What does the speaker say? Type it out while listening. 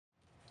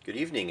Good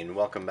evening and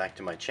welcome back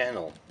to my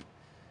channel.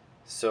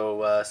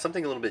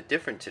 Something a little bit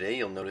different today.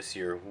 You'll notice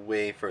you're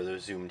way further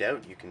zoomed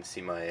out. You can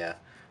see my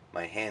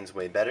hands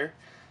way better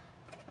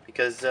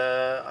because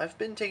I've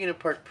been taking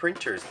apart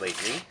printers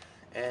lately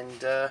and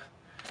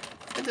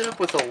ended up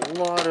with a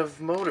lot of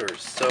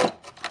motors. So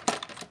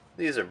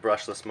these are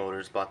brushless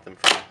motors, bought them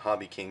from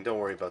Hobby King. Don't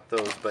worry about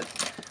those, but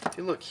if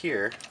you look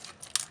here,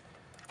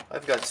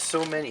 I've got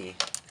so many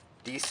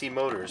DC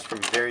motors from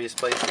various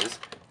places,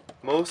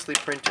 mostly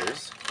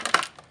printers,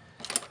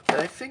 and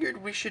I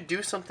figured we should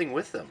do something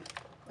with them.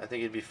 I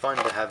think it'd be fun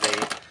to have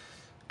a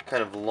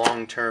kind of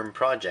long-term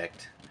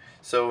project.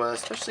 So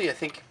especially I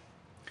think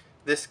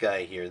this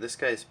guy here. This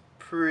guy's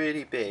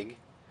pretty big.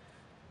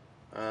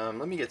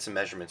 Let me get some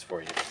measurements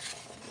for you.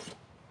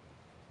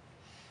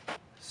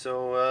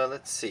 So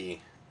let's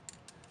see.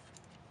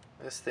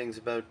 This thing's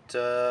about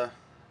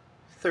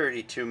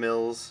 32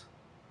 mils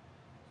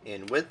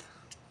in width.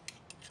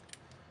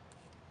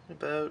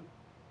 About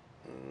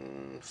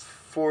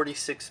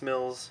 46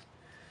 mils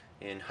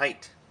in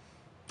height.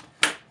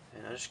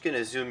 And I'm just going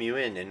to zoom you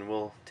in and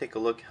we'll take a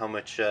look how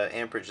much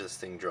amperage this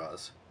thing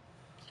draws.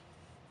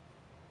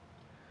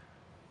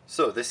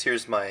 So this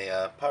here's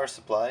my power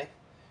supply.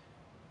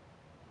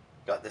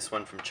 Got this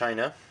one from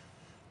China.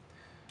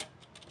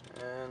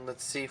 And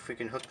let's see if we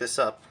can hook this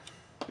up.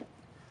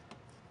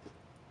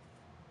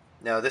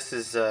 Now this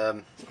is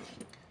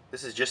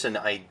just an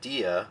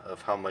idea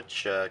of how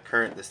much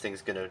current this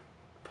thing's going to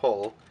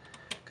pull,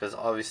 because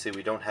obviously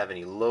we don't have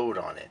any load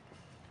on it.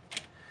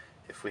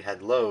 If we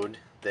had load,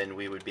 then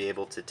we would be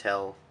able to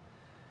tell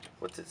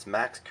what's its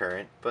max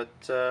current,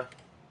 but I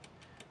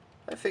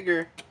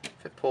figure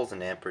if it pulls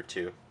an amp or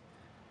two, it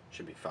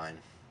should be fine.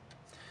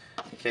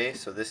 Okay,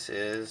 so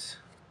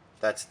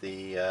that's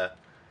the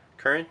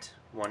current,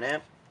 1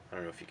 amp. I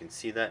don't know if you can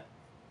see that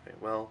very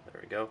well.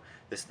 There we go.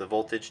 This is the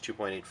voltage,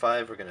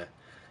 2.85. We're gonna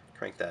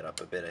crank that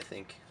up a bit. I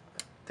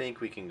think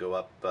we can go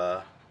up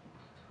about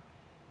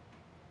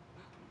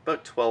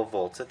 12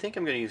 volts. I think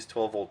I'm gonna use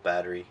 12 volt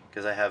battery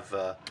because I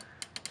have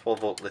 12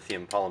 volt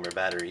lithium polymer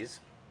batteries.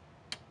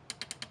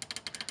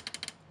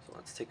 So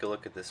let's take a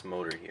look at this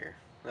motor here.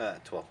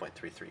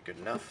 12.33, good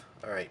enough.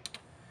 Alright,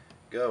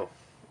 go.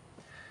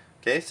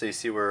 Okay, so you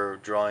see we're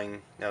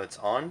drawing, now it's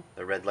on.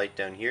 The red light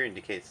down here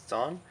indicates it's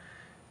on.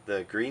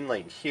 The green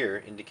light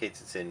here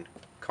indicates it's in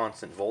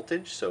constant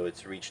voltage, so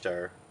it's reached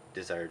our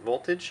desired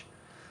voltage.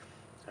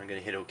 I'm going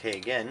to hit OK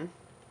again.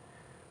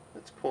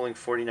 It's pulling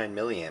 49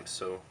 milliamps,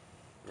 so,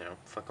 you know,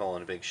 fuck all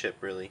on a big ship,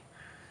 really.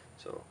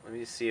 So let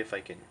me see if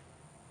I can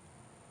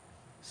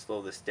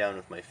slow this down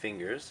with my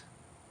fingers.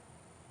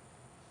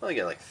 Well, I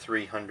get like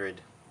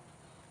 300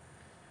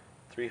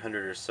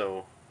 or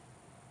so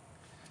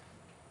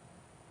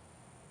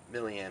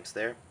milliamps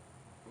there.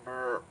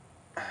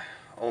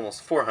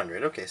 Almost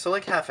 400. Okay, so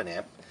like half an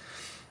amp.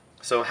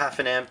 So half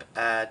an amp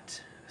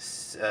at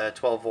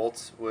 12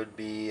 volts would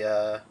be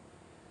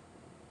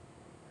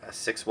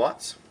 6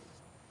 watts.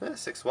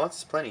 6 watts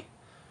is plenty,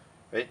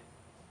 right?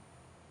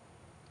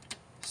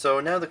 So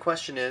now the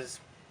question is,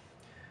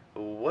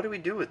 what do we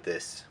do with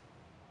this?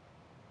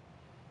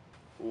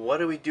 What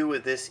do we do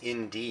with this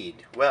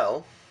indeed?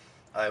 Well,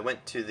 I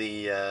went to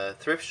the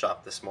thrift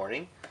shop this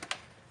morning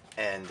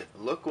and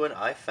look what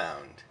I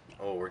found.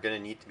 Oh, we're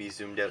going to need to be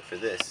zoomed out for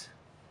this.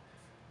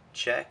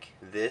 Check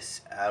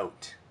this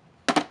out.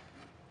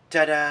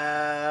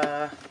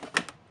 Ta-da!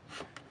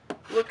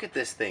 Look at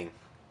this thing.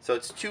 So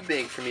it's too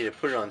big for me to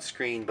put it on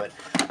screen, but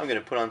I'm going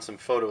to put on some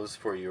photos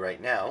for you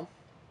right now.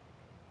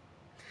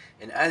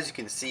 And as you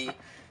can see,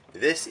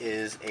 this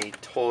is a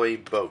toy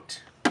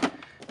boat.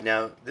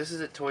 Now, this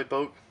is a toy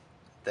boat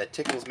that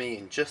tickles me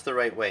in just the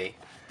right way,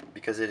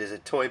 because it is a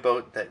toy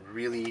boat that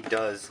really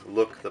does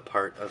look the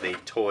part of a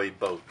toy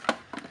boat.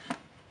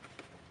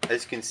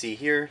 As you can see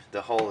here,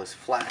 the hull is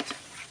flat.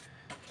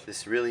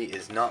 This really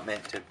is not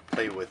meant to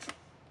play with.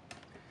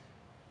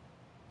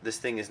 This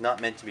thing is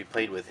not meant to be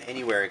played with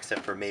anywhere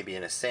except for maybe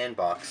in a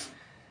sandbox,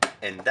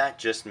 and that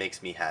just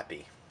makes me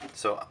happy.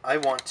 So I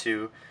want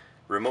to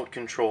remote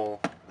control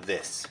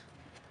this.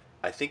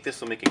 I think this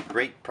will make a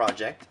great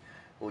project.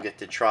 We'll get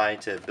to try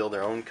to build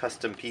our own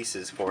custom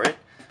pieces for it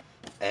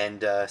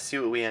and see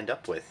what we end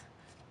up with.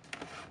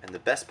 And the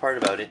best part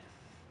about it,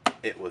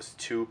 it was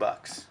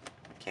 $2.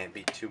 Can't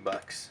beat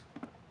 $2.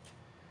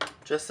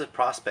 Just the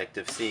prospect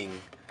of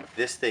seeing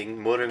this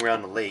thing motoring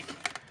around the lake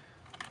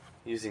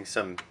using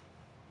some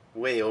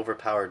way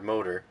overpowered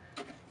motor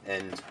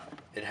and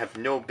it have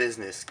no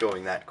business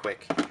going that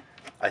quick,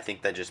 I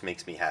think that just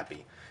makes me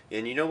happy.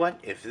 And you know what?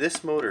 If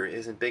this motor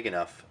isn't big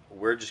enough,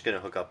 we're just going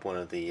to hook up one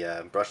of the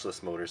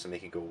brushless motors and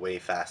make it go way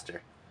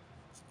faster.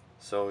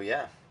 So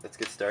yeah, let's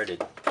get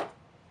started.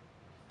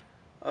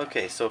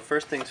 Okay, so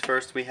first things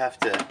first, we have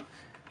to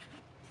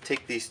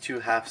take these two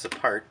halves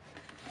apart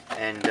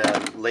and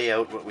lay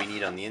out what we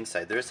need on the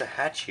inside. There's a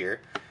hatch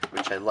here,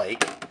 which I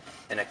like,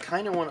 and I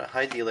kind of want to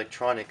hide the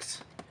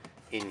electronics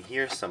in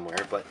here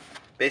somewhere, but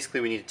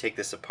basically we need to take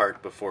this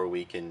apart before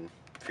we can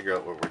figure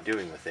out what we're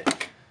doing with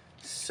it.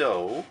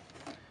 So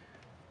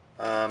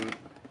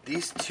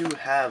these two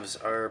halves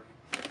are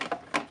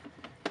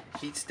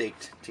heat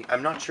staked.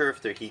 I'm not sure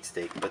if they're heat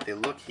staked, but they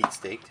look heat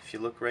staked. If you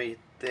look right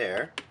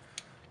there,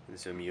 I'll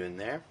zoom you in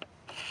there.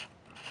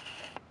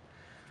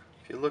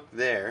 If you look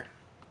there,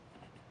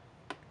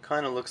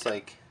 kind of looks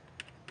like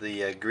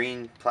the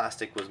green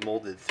plastic was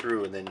molded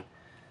through and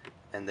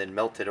then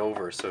melted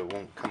over, so it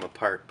won't come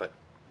apart. But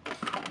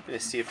I'm going to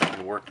see if I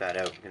can work that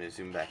out. I'm going to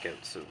zoom back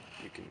out so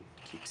you can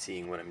keep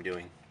seeing what I'm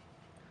doing.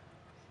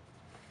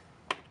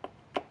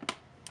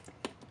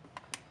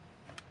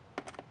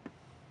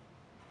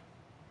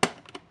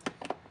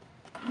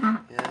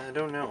 Yeah, I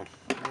don't know.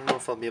 I don't know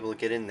if I'll be able to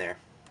get in there.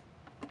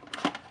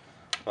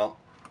 Well,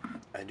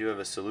 I do have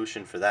a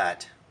solution for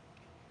that.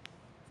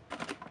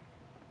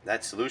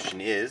 That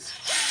solution is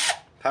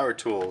power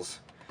tools.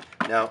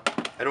 Now,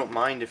 I don't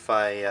mind if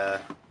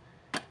I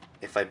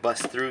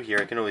bust through here.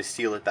 I can always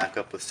seal it back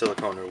up with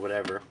silicone or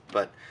whatever.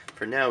 But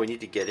for now, we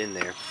need to get in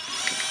there.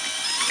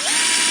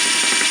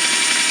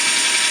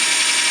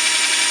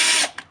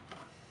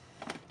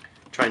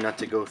 Try not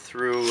to go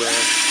through.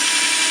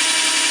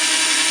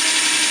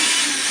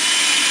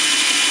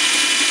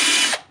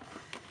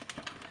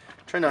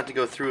 Try not to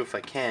go through if I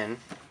can.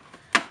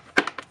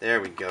 There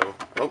we go.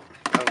 Oh,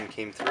 that one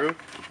came through.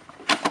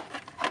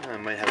 I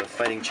might have a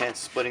fighting chance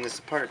of splitting this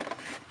apart.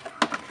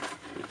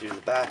 Do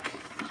the back.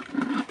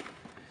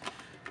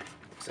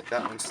 Looks like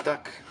that one's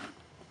stuck.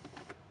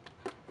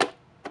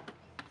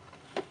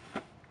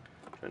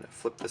 Trying to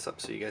flip this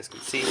up so you guys can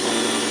see.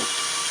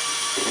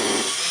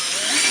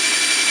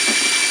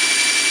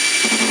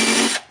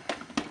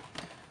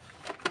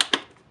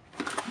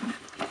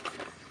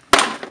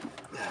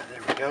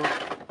 There we go.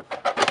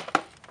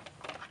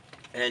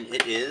 And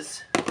it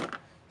is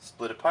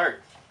split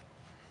apart.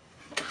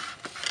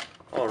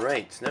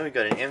 Alright, so now we've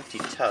got an empty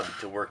tub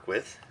to work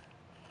with.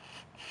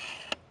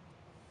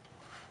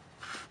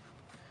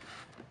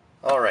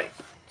 Alright,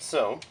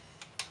 so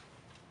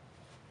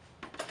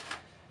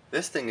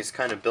this thing is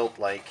kind of built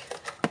like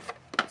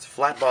it's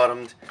flat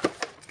bottomed.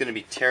 It's going to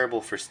be terrible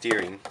for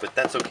steering, but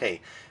that's okay.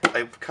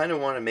 I kind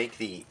of want to make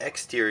the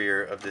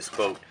exterior of this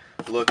boat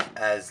look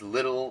as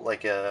little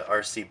like a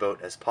RC boat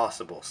as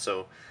possible.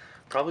 So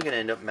probably going to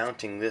end up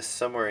mounting this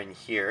somewhere in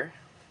here.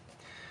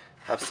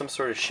 Have some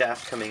sort of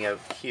shaft coming out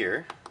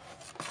here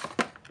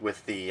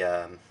with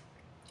the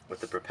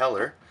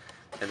propeller,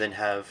 and then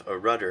have a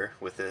rudder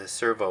with a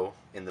servo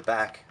in the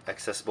back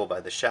accessible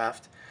by the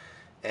shaft,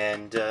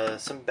 and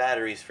some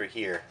batteries for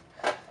here.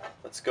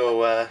 Let's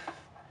go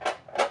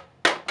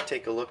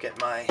take a look at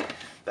my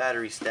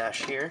battery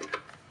stash here.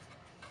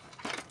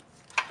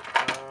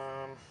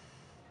 I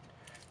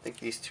think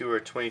these two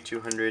are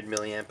 2200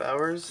 milliamp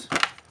hours.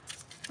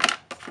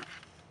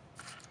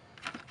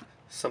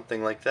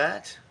 Something like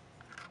that.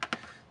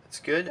 That's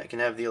good. I can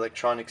have the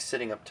electronics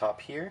sitting up top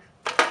here.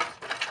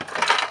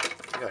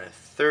 Got a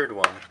third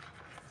one.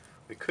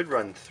 We could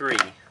run 3.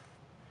 It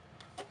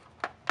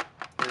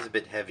is a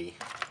bit heavy.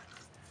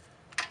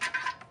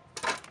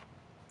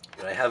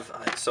 But I have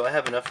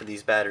enough of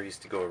these batteries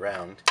to go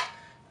around,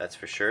 that's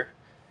for sure.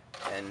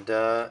 And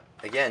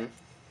again,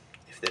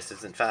 if this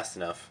isn't fast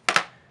enough,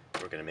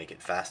 we're going to make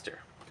it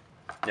faster.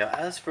 Now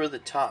as for the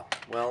top,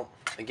 well,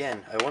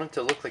 again, I want it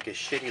to look like a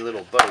shitty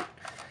little boat.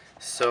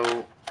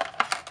 So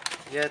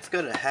yeah, it's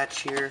got a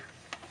hatch here,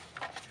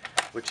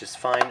 which is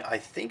fine. I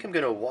think I'm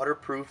going to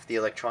waterproof the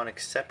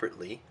electronics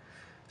separately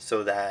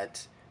so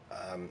that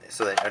I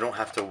don't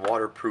have to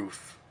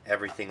waterproof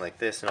everything like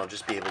this, and I'll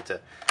just be able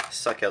to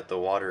suck out the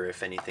water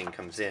if anything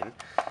comes in.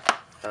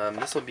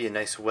 This will be a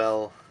nice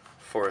well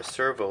for a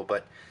servo,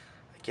 but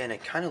again, I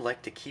kind of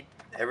like to keep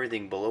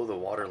everything below the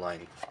water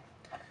line.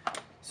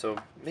 So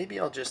maybe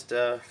I'll just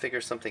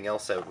figure something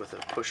else out with a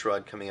push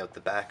rod coming out the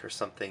back or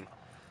something.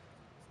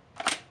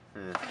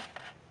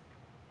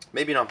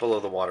 Maybe not below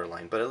the water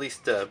line, but at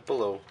least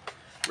below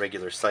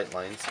regular sight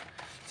lines.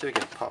 So we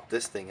can pop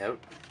this thing out.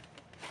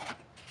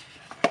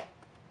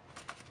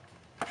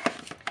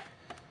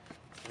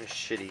 This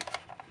shitty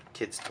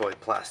kid's toy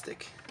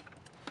plastic.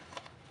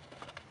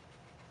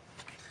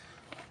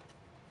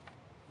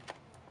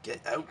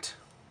 Get out.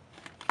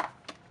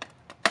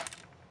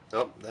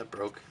 Oh, that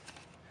broke.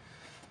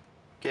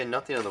 Again,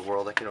 nothing in the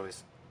world. I can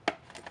always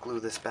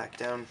glue this back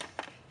down.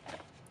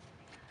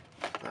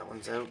 That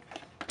one's out.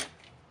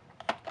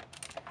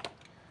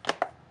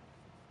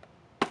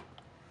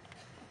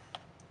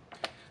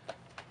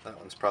 That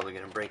one's probably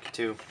going to break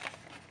too.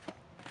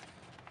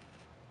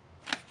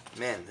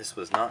 Man, this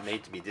was not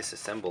made to be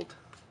disassembled.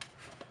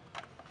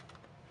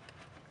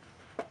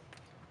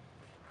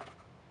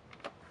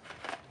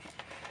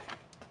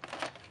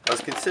 I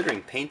was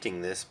considering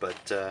painting this,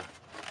 but the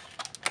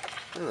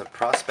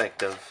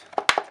prospect of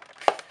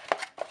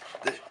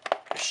the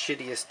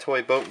shittiest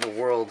toy boat in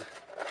the world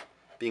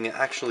being an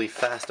actually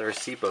fast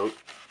RC boat,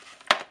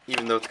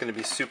 even though it's going to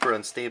be super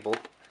unstable,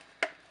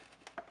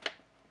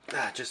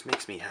 just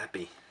makes me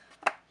happy.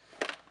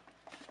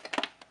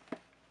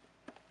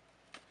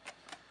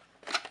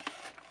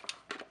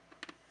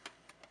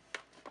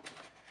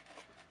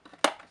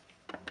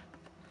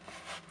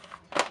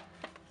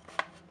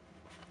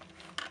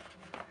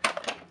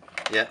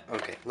 Yeah,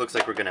 okay. Looks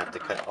like we're gonna have to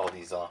cut all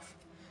these off.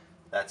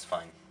 That's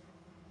fine.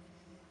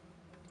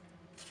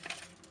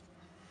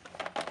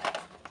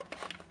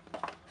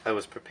 I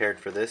was prepared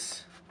for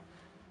this,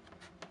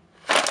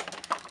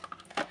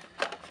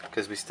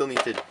 because we still need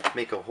to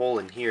make a hole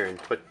in here and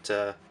put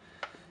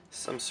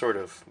some sort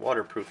of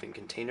waterproofing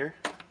container.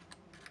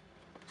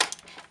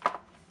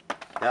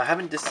 Now I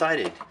haven't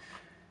decided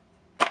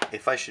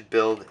if I should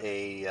build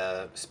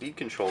a speed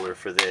controller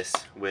for this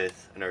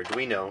with an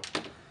Arduino,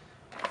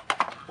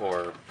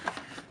 or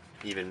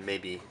even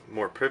maybe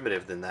more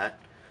primitive than that,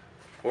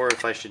 or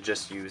if I should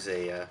just use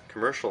a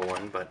commercial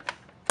one, but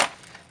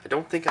I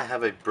don't think I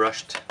have a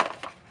brushed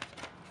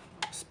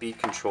speed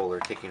controller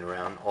kicking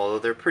around, although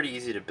they're pretty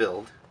easy to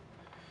build.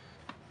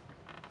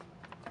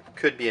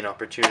 Could be an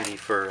opportunity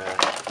for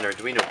an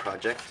Arduino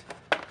project.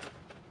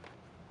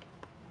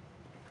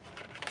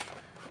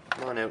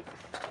 Come on out.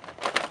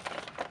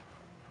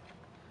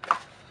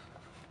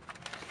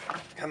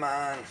 Come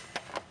on.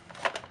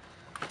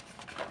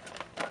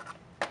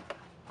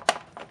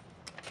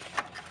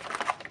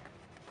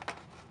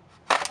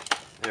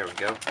 There we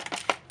go.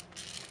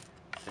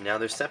 And now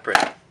they're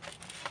separate.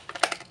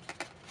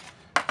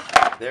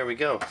 There we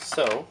go.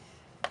 So,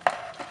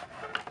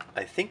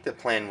 I think the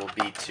plan will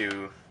be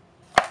to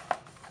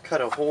cut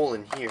a hole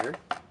in here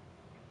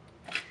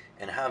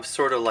and have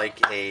sort of like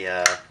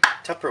a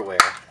Tupperware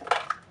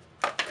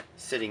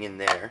sitting in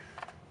there,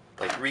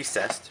 like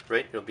recessed,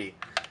 right? It'll be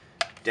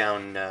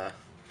down,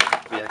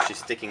 be actually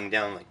sticking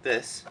down like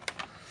this.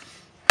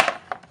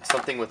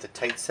 Something with a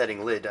tight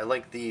setting lid. I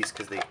like these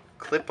because they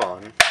clip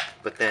on,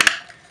 but then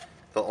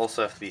they'll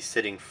also have to be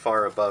sitting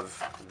far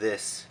above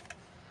this.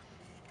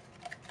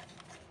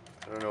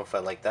 I don't know if I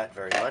like that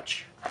very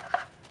much,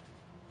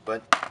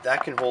 but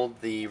that can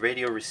hold the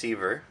radio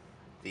receiver,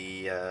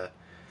 the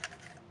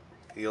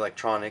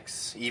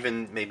electronics,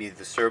 even maybe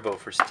the servo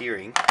for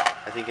steering.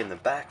 I think in the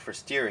back for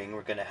steering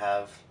we're going to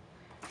have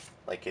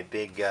like a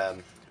big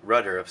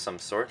rudder of some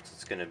sort.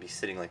 It's going to be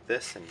sitting like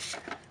this and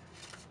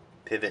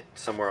pivot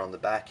somewhere on the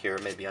back here,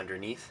 maybe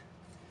underneath.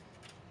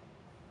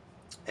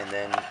 And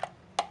then,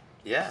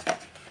 yeah, I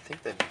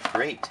think that'd be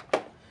great.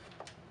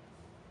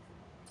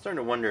 Starting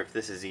to wonder if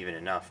this is even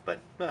enough, but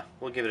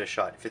we'll give it a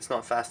shot. If it's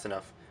not fast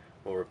enough,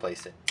 we'll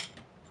replace it.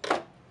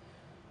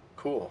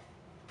 Cool.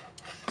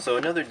 So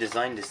another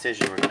design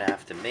decision we're going to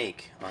have to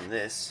make on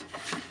this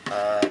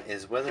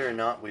is whether or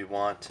not we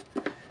want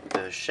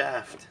the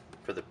shaft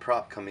for the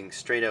prop coming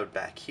straight out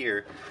back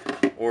here,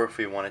 or if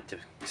we want it to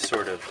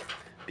sort of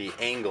be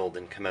angled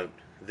and come out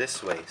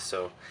this way.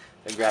 So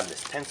I grab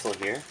this pencil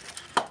here.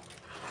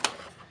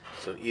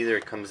 So either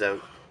it comes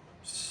out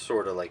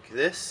sort of like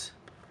this,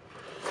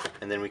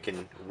 and then we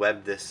can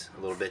web this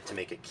a little bit to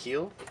make it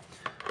keel,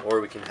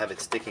 or we can have it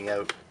sticking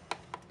out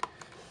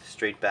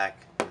straight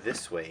back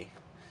this way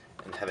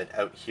and have it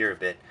out here a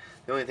bit.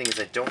 The only thing is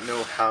I don't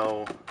know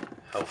how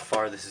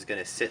far this is going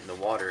to sit in the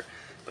water,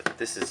 but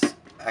this is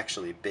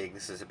actually big.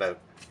 This is about,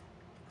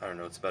 I don't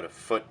know, it's about a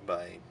foot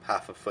by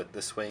half a foot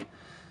this way.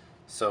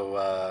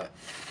 So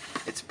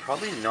it's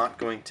probably not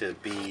going to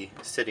be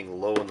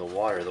sitting low in the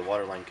water. The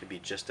water line could be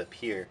just up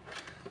here.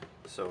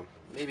 So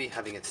maybe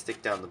having it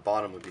stick down the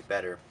bottom would be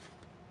better.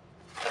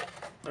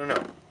 I don't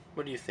know.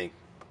 What do you think?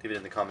 Leave it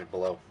in the comment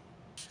below.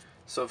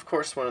 So of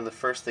course one of the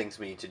first things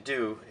we need to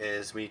do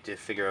is we need to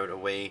figure out a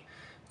way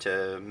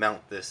to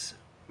mount this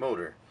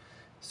motor.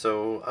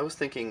 So I was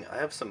thinking, I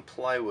have some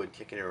plywood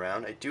kicking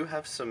around. I do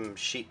have some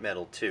sheet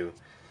metal too.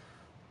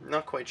 I'm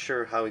not quite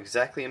sure how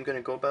exactly I'm going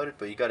to go about it,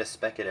 but you got to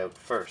spec it out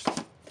first.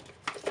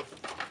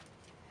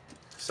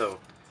 So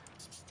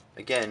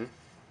again,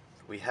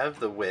 we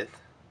have the width,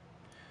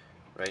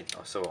 right?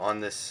 So on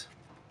this,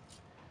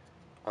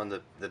 on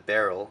the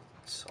barrel,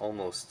 it's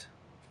almost,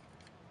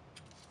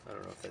 I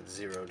don't know if that's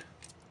zeroed.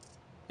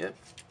 Yep.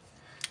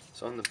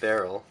 So on the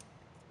barrel,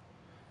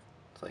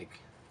 it's like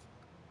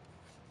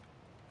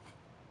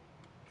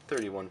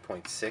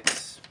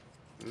 31.6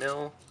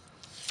 mil.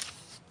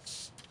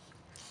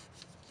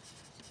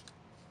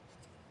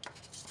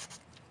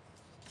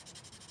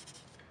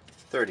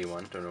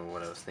 Don't know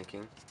what I was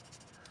thinking.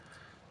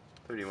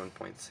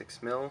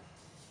 31.6 mil.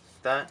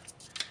 That.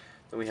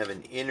 Then we have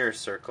an inner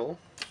circle.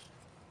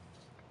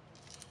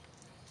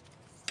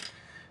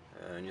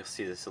 And you'll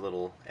see this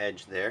little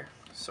edge there.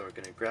 So we're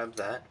going to grab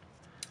that.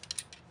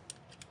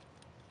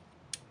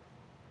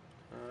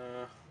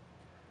 I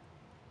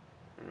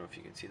don't know if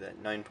you can see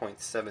that.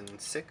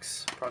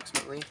 9.76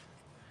 approximately.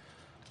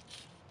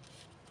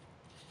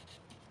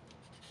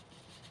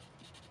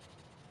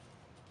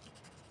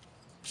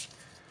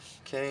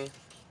 Okay,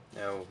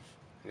 now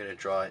I'm going to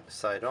draw it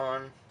side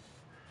on,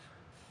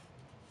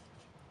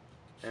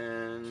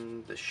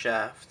 and the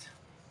shaft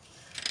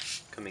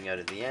coming out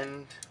of the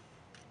end.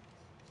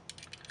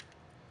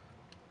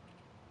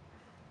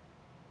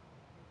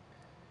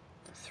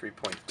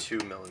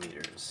 .2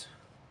 millimeters.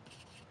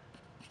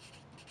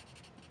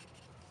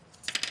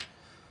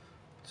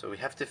 So we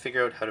have to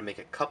figure out how to make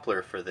a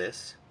coupler for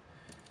this.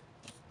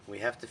 We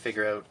have to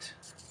figure out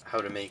how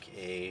to make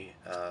a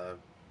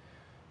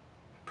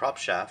prop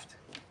shaft,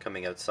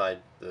 coming outside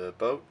the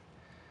boat,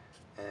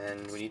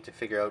 and we need to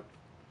figure out,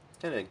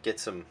 kind of get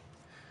some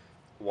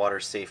water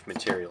safe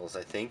materials.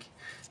 I think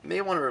you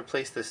may want to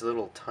replace this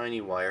little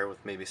tiny wire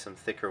with maybe some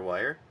thicker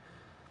wire,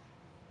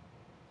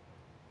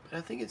 but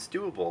I think it's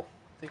doable.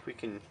 I think we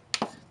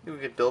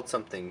could build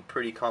something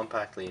pretty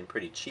compactly and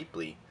pretty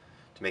cheaply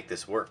to make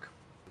this work.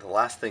 The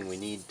last thing we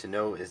need to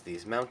know is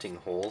these mounting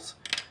holes.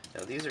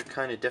 Now these are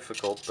kind of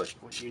difficult, but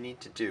what you need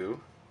to do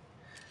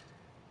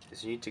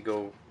is you need to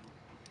go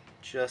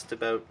just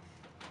about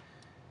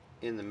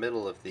in the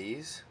middle of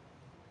these.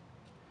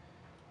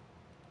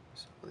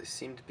 So they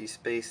seem to be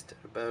spaced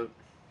about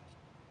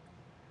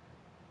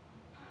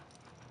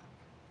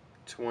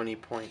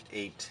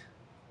 20.8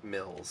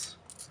 mils.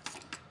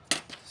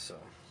 So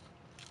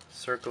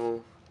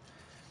circle,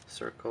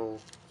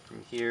 circle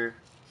from here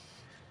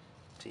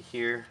to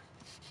here.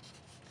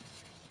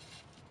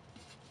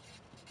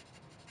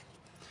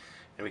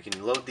 And we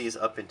can load these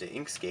up into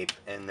Inkscape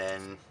and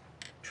then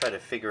try to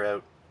figure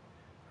out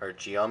our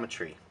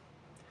geometry.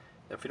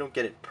 Now, if we don't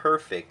get it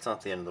perfect, it's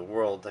not the end of the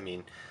world. I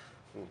mean,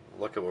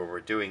 look at what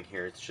we're doing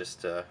here. It's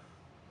just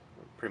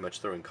pretty much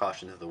throwing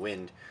caution to the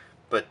wind.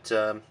 But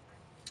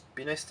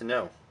be nice to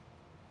know.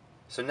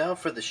 So now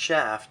for the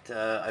shaft,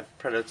 I've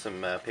printed out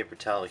some paper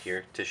towel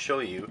here to show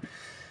you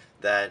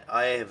that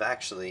I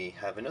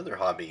have another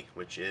hobby,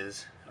 which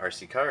is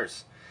RC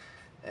cars.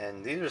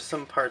 And these are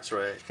some parts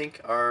where I think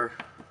are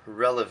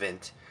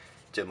relevant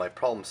to my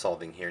problem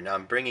solving here. Now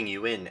I'm bringing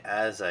you in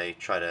as I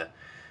try to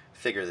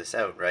figure this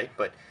out, right?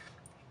 But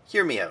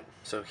hear me out.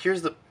 So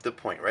here's the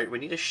point, right? We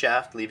need a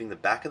shaft leaving the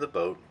back of the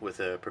boat with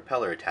a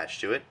propeller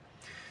attached to it.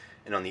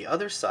 And on the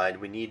other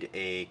side, we need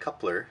a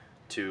coupler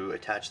to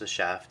attach the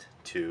shaft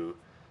to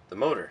the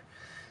motor.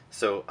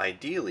 So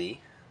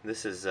ideally,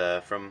 this is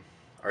from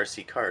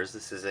RC Cars.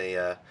 This is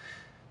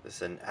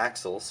an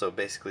axle. So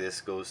basically,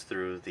 this goes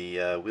through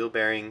the wheel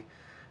bearing.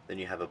 Then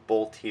you have a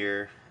bolt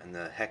here and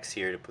the hex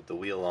here to put the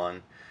wheel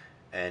on,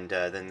 and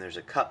then there's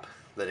a cup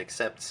that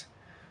accepts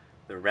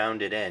the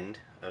rounded end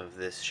of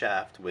this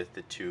shaft with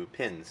the two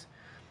pins.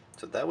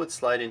 So that would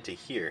slide into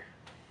here.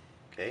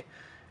 Okay,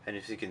 and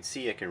as you can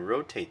see, I can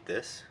rotate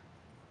this.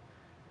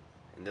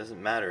 It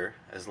doesn't matter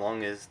as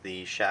long as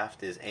the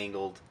shaft is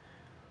angled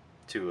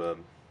to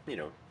you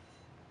know,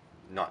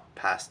 not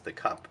past the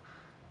cup.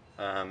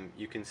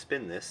 You can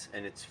spin this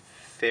and it's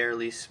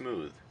fairly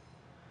smooth.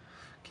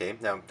 Okay,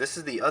 now this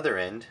is the other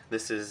end.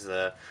 This is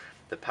the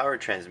power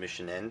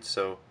transmission end.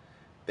 So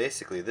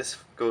basically this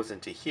goes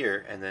into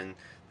here, and then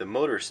the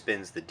motor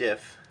spins the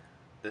diff,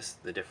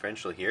 the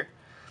differential here,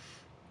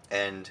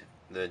 and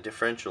the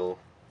differential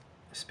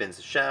spins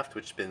the shaft,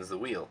 which spins the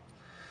wheel.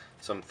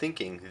 So I'm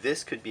thinking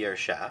this could be our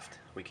shaft.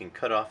 We can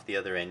cut off the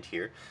other end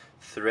here,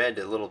 thread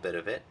a little bit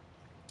of it,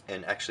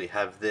 and actually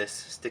have this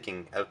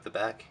sticking out the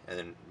back, and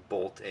then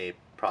bolt a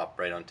prop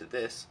right onto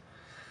this.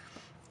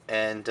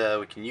 And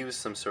we can use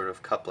some sort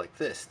of cup like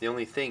this. The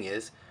only thing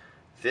is,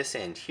 this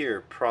end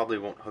here probably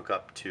won't hook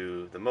up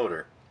to the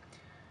motor.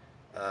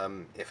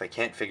 If I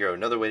can't figure out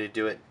another way to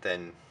do it,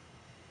 then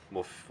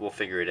we'll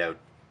figure it out.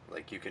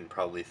 Like, you can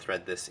probably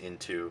thread this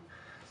into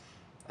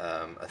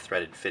a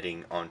threaded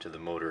fitting onto the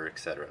motor,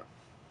 etc.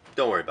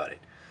 Don't worry about it.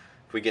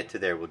 If we get to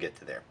there, we'll get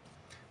to there.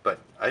 But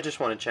I just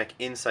want to check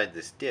inside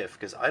this diff,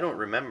 because I don't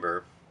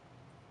remember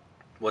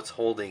what's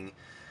holding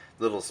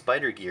little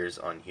spider gears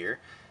on here.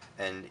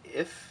 And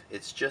if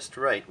it's just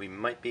right, we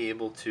might be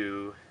able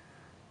to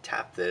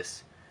tap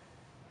this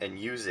and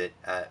use it,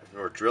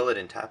 or drill it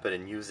and tap it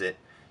and use it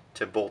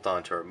to bolt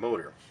onto our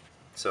motor.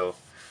 So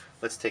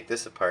let's take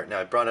this apart. Now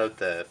I brought out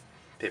the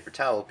paper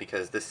towel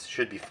because this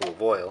should be full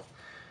of oil.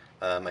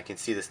 I can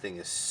see this thing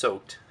is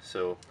soaked,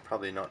 so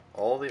probably not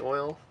all the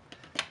oil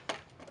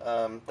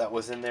that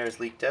was in there is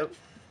leaked out,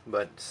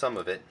 but some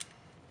of it.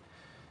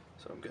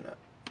 So I'm gonna,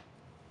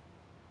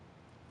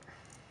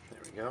 there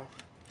we go.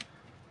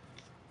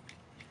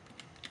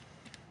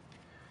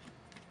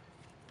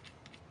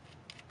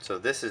 So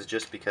this is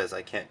just because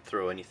I can't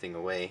throw anything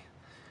away.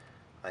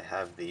 I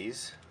have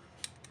these.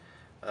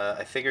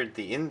 I figured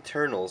the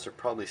internals are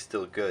probably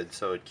still good,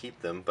 so I'd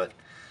keep them, but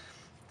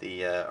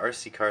the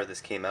RC car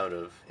this came out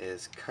of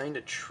is kind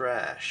of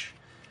trash,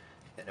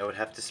 and I would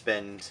have to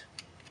spend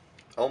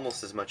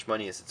almost as much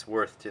money as it's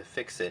worth to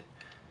fix it.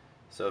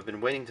 So I've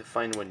been waiting to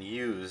find one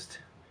used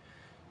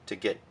to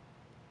get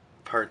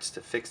parts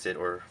to fix it,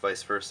 or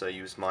vice versa, I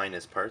use mine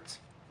as parts.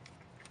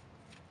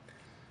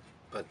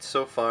 But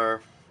so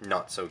far,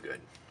 not so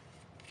good.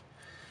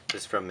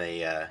 This is from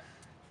a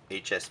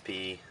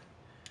HSP,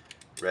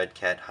 Red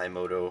Cat,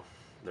 Himoto.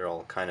 They're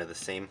all kind of the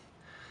same.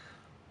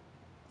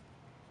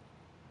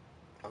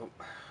 Oh,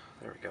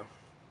 there we go.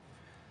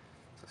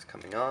 So it's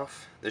coming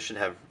off. This should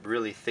have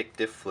really thick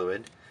diff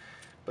fluid,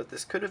 but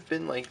this could have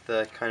been like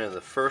the kind of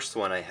the first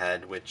one I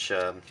had, which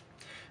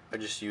I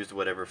just used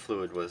whatever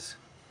fluid was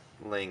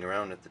laying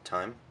around at the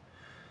time.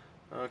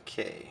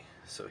 Okay,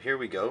 so here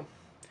we go.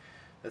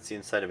 That's the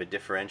inside of a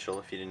differential.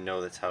 If you didn't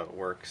know, that's how it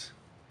works.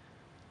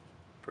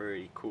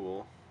 Pretty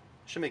cool.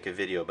 I should make a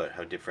video about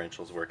how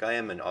differentials work. I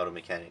am an auto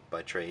mechanic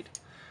by trade.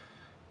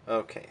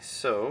 Okay,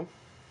 so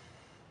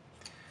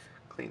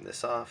clean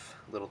this off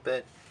a little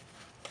bit.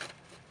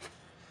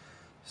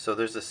 So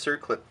there's a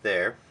circlip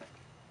there.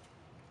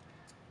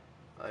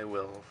 I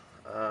will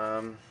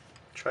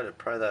try to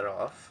pry that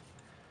off.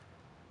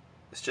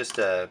 It's just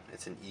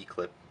it's an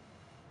E-clip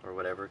or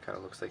whatever, kind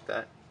of looks like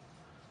that.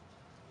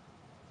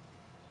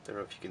 Don't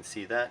know if you can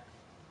see that.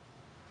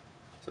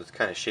 So it's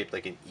kind of shaped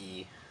like an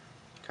E,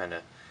 kind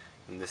of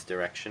in this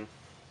direction.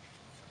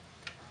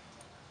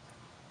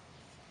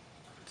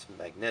 It's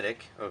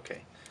magnetic.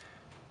 Okay,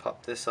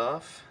 pop this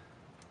off.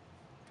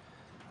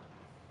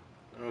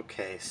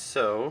 Okay,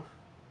 so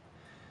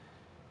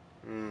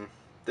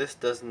this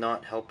does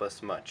not help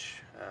us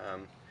much.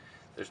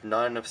 There's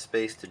not enough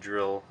space to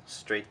drill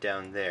straight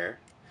down there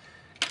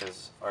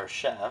because our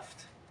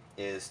shaft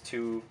is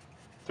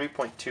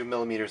 3.2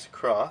 millimeters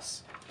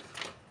across,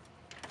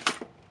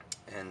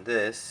 and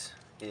this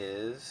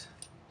is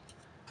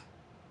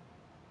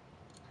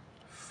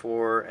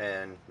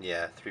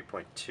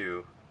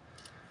 3.2.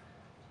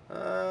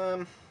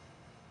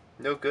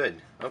 No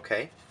good.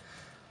 Okay,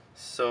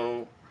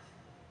 so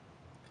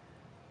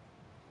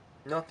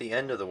not the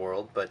end of the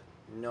world, but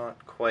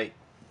not quite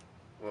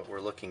what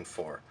we're looking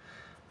for.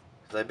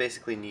 Because I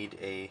basically need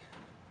a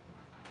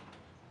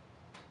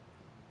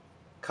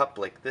cup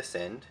like this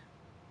end,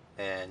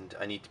 and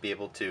I need to be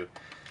able to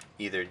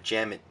either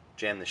jam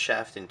the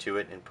shaft into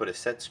it and put a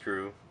set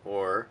screw,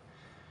 or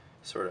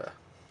sort of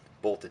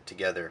bolt it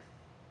together.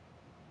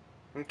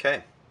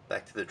 Okay,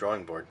 back to the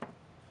drawing board.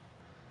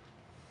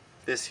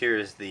 This here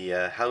is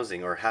the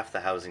housing, or half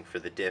the housing for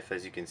the diff.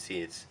 As you can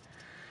see, it's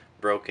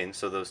broken,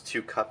 so those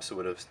two cups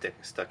would have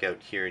stuck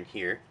out here and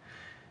here.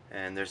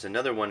 And there's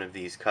another one of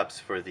these cups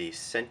for the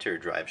center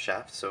drive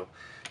shaft. So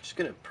I'm just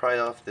going to pry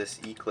off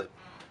this E-clip,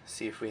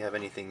 see if we have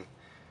anything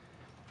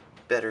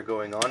better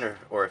going on,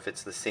 or if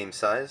it's the same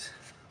size.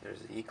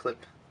 There's the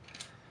E-clip.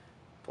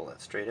 Pull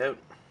that straight out.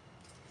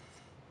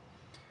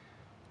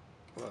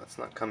 Well, it's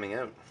not coming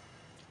out.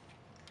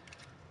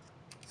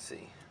 Let's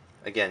see.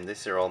 Again,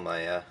 these are all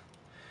my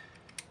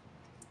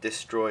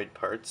destroyed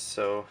parts,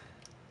 so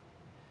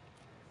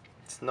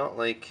it's not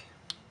like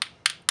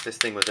this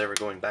thing was ever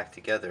going back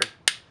together.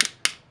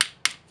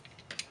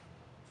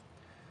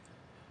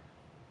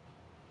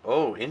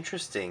 Oh,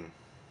 interesting.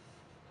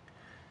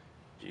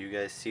 Do you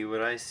guys see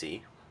what I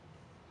see?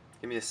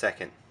 Give me a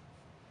second.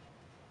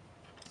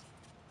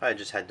 I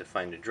just had to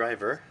find a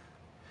driver.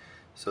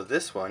 So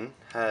this one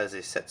has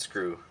a set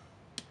screw.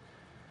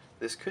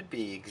 This could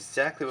be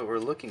exactly what we're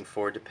looking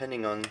for,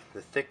 depending on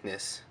the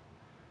thickness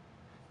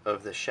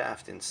of the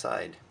shaft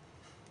inside.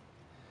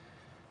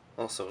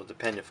 Also, it'll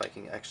depend if I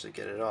can actually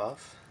get it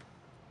off.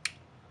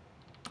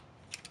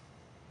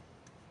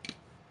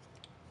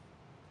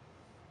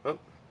 Oh,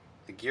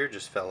 the gear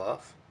just fell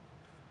off.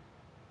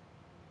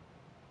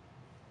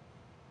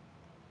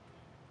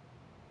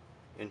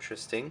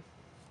 Interesting.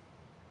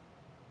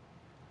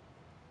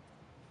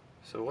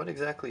 So what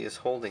exactly is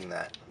holding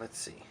that? Let's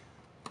see.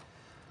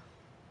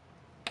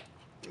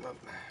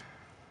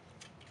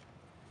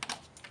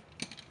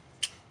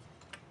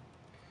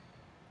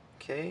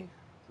 Okay,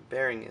 the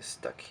bearing is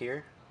stuck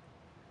here.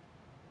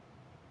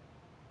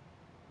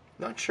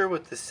 Not sure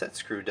what this set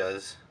screw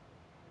does,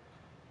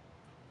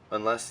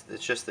 unless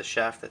it's just the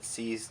shaft that's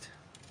seized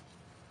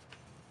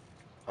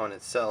on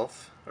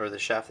itself, or the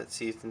shaft that's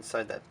seized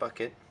inside that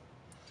bucket.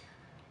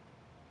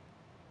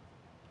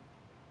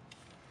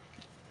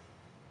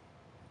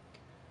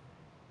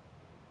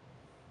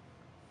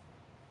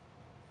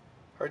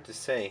 Hard to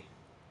say.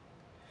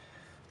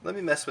 Let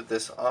me mess with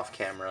this off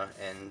camera,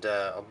 and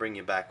I'll bring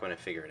you back when I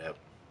figure it out.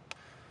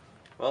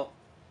 Well,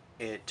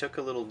 it took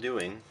a little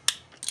doing,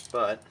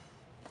 but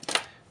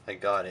I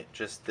got it.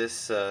 Just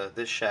this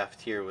this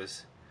shaft here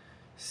was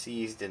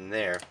seized in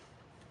there.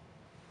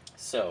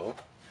 So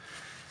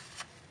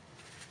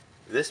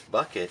this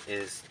bucket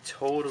is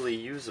totally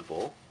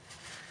usable.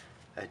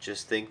 I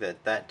just think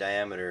that that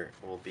diameter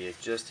will be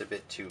just a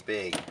bit too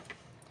big.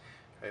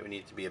 Right, we need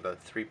it to be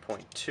about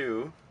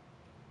 3.2.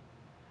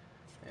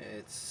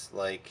 It's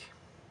like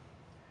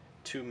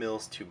 2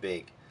 mils too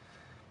big.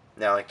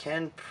 Now I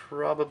can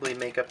probably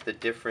make up the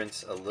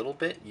difference a little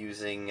bit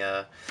using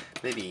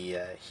maybe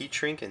heat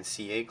shrink and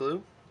CA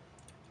glue.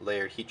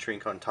 Layer heat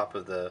shrink on top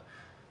of the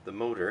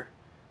motor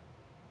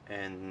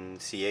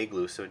and CA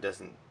glue so it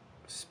doesn't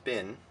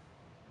spin.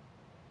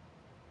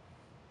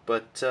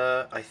 But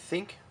I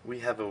think we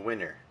have a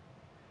winner.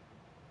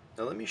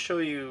 Now let me show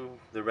you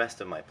the rest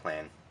of my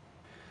plan.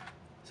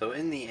 So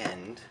in the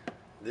end,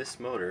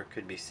 this motor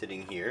could be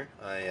sitting here.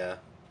 I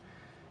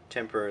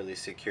temporarily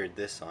secured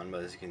this on,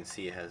 but as you can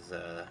see it has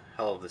a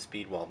hell of a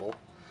speed wobble.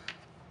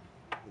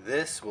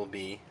 This will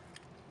be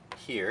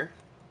here,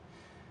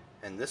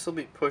 and this will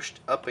be pushed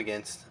up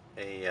against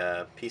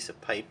a piece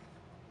of pipe.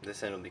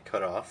 This end will be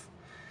cut off,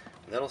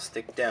 and that'll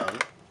stick down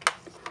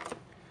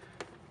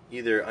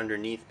either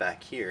underneath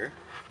back here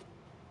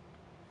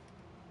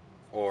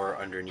or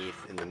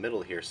underneath in the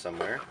middle here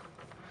somewhere,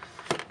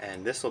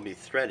 and this will be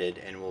threaded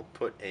and we'll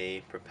put a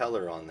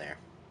propeller on there.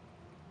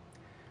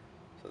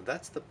 So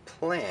that's the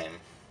plan.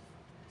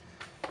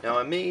 Now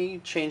I may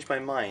change my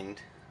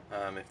mind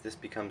if this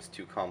becomes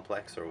too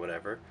complex or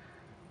whatever,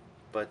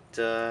 but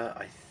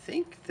I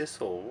think this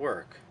will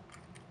work.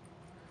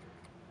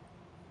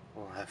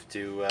 We'll have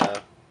to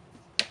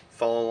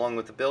follow along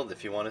with the build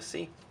if you want to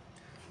see.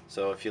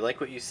 So if you like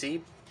what you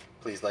see,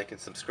 please like and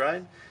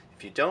subscribe.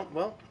 If you don't,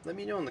 well, let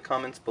me know in the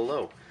comments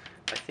below.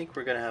 I think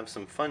we're going to have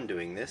some fun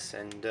doing this,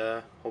 and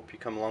hope you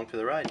come along for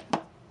the ride.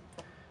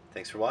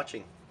 Thanks for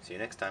watching. See you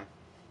next time.